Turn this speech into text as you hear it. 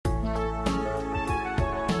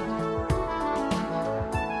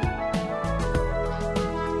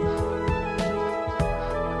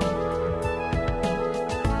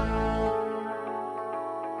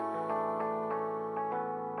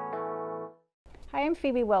Hi, I'm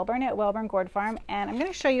Phoebe Welburn at Welburn Gourd Farm, and I'm going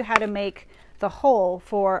to show you how to make the hole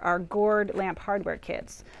for our gourd lamp hardware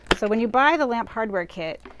kits. So when you buy the lamp hardware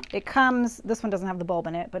kit, it comes, this one doesn't have the bulb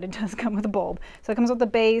in it, but it does come with a bulb. So it comes with the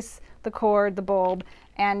base, the cord, the bulb,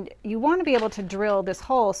 and you want to be able to drill this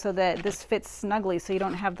hole so that this fits snugly so you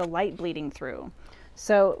don't have the light bleeding through.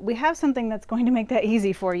 So we have something that's going to make that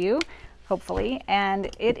easy for you, hopefully,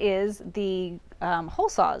 and it is the hole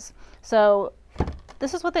saws. So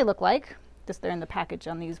this is what they look like. They're in the package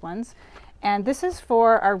on these ones. And this is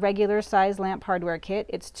for our regular size lamp hardware kit.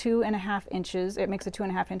 It's 2.5 inches. It makes a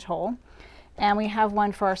 2.5 inch hole. And we have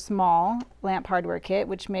one for our small lamp hardware kit,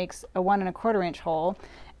 which makes a 1.25 inch hole.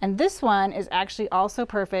 And this one is actually also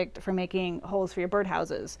perfect for making holes for your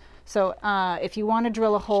birdhouses. So if you want to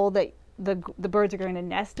drill a hole that the birds are going to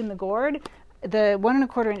nest in the gourd, the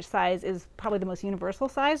 1.25 inch size is probably the most universal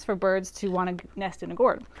size for birds to want to nest in a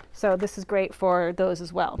gourd. So this is great for those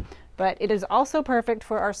as well. But it is also perfect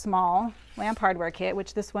for our small lamp hardware kit,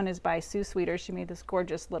 which this one is by Sue Sweeter. She made this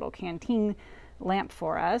gorgeous little canteen lamp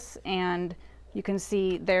for us. And you can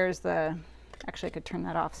see there's the, actually I could turn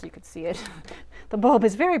that off so you could see it. The bulb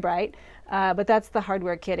is very bright, but that's the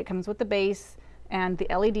hardware kit. It comes with the base and the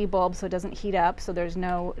LED bulb so it doesn't heat up, so there's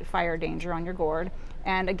no fire danger on your gourd.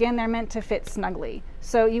 And again, they're meant to fit snugly.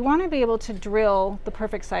 So you want to be able to drill the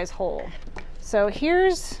perfect size hole. So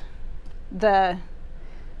here's the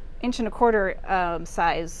 1.25 inch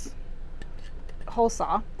size hole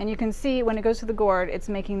saw, and you can see when it goes to the gourd, it's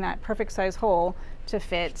making that perfect size hole to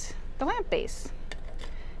fit the lamp base.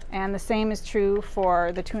 And the same is true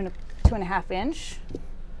for the 2.5 inch.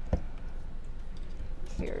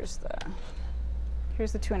 Here's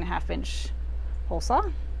the 2.5 inch hole saw.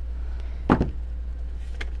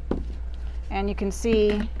 And you can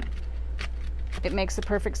see it makes a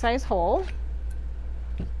perfect size hole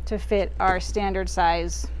to fit our standard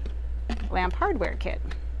size lamp hardware kit.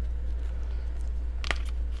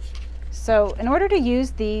 So in order to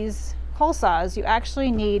use these hole saws, you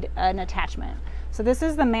actually need an attachment. So this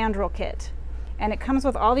is the mandrel kit, and it comes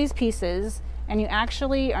with all these pieces, and you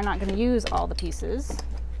actually are not going to use all the pieces.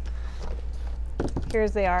 Here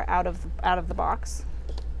they are out of the box.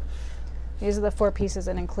 These are the 4 pieces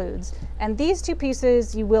it includes. And these 2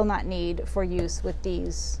 pieces you will not need for use with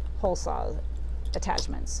these hole saw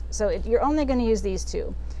attachments. So you're only going to use these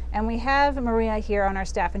 2. And we have Maria here on our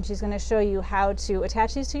staff, and she's going to show you how to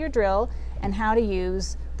attach these to your drill and how to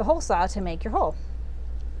use the hole saw to make your hole.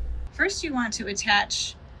 First, you want to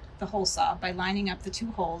attach the hole saw by lining up the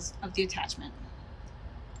 2 holes of the attachment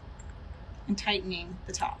and tightening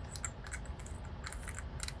the top.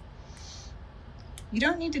 You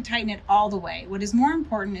don't need to tighten it all the way. What is more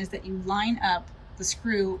important is that you line up the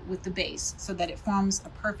screw with the base so that it forms a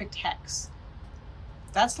perfect hex.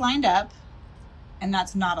 That's lined up, and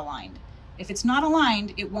that's not aligned. If it's not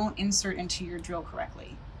aligned, it won't insert into your drill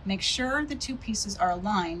correctly. Make sure the 2 pieces are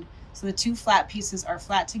aligned so the 2 flat pieces are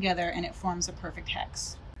flat together and it forms a perfect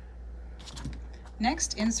hex.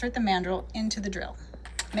 Next, insert the mandrel into the drill.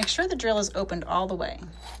 Make sure the drill is opened all the way.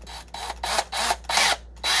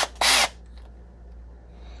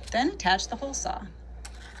 Then attach the hole saw.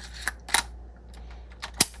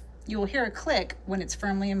 You will hear a click when it's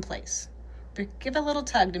firmly in place. But give a little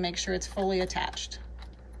tug to make sure it's fully attached.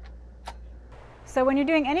 So when you're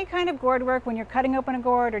doing any kind of gourd work, when you're cutting open a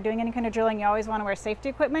gourd or doing any kind of drilling, you always want to wear safety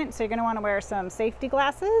equipment. So you're going to want to wear some safety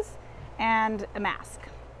glasses and a mask.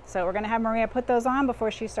 So we're going to have Maria put those on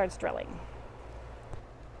before she starts drilling.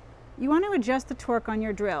 You want to adjust the torque on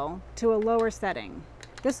your drill to a lower setting.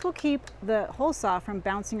 This will keep the hole saw from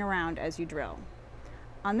bouncing around as you drill.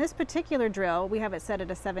 On this particular drill, we have it set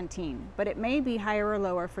at a 17, but it may be higher or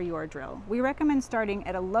lower for your drill. We recommend starting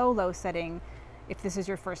at a low setting if this is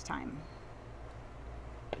your first time.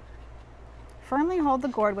 Firmly hold the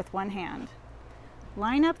gourd with one hand.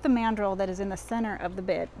 Line up the mandrel that is in the center of the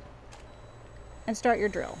bit and start your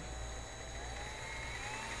drill.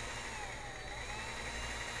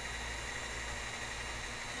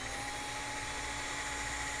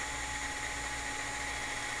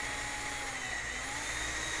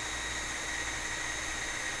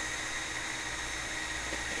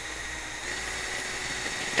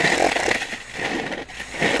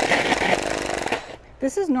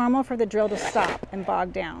 This is normal for the drill to stop and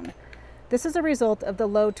bog down. This is a result of the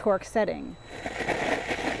low torque setting.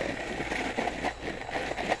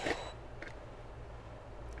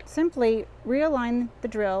 Simply realign the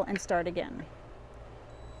drill and start again.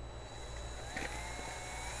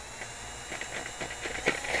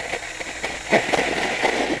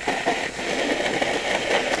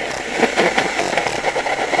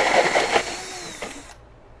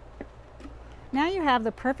 Now you have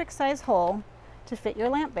the perfect size hole to fit your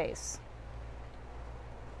lamp base.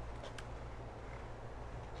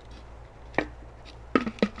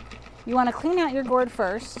 You want to clean out your gourd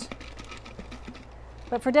first,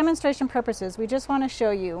 but for demonstration purposes, we just want to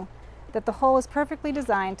show you that the hole is perfectly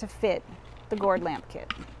designed to fit the gourd lamp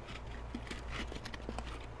kit.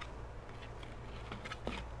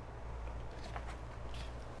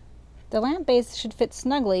 The lamp base should fit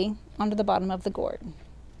snugly onto the bottom of the gourd.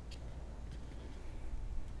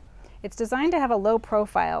 It's designed to have a low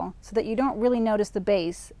profile so that you don't really notice the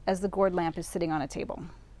base as the gourd lamp is sitting on a table.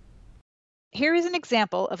 Here is an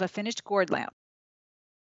example of a finished gourd lamp.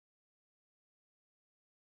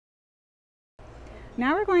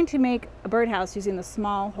 Now we're going to make a birdhouse using the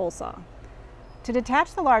small hole saw. To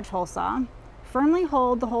detach the large hole saw, firmly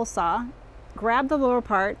hold the hole saw, grab the lower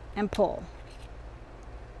part, and pull.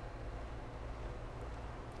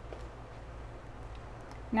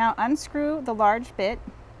 Now unscrew the large bit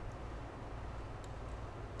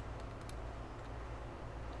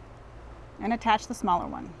and attach the smaller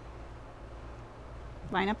one.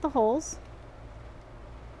 Line up the holes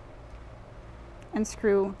and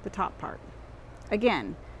screw the top part.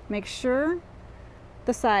 Again, make sure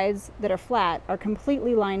the sides that are flat are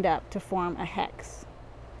completely lined up to form a hex.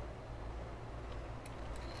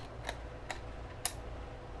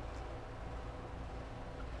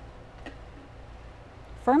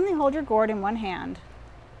 Firmly hold your gourd in one hand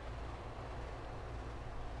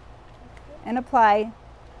and apply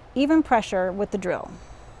even pressure with the drill.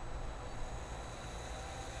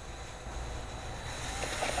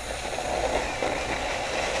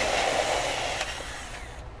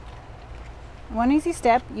 One easy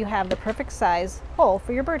step, you have the perfect size hole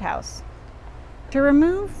for your birdhouse. To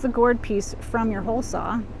remove the gourd piece from your hole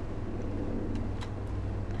saw,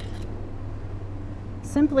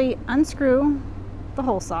 simply unscrew the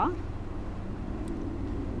hole saw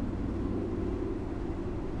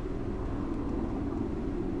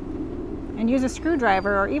and use a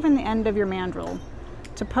screwdriver or even the end of your mandrel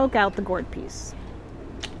to poke out the gourd piece.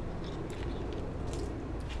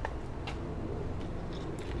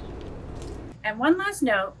 And one last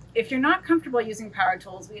note, if you're not comfortable using power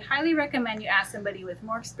tools, we highly recommend you ask somebody with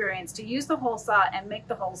more experience to use the hole saw and make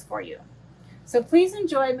the holes for you. So please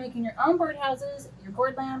enjoy making your own birdhouses, your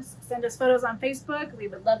gourd lamps. Send us photos on Facebook. We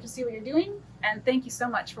would love to see what you're doing. And thank you so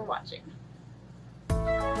much for watching.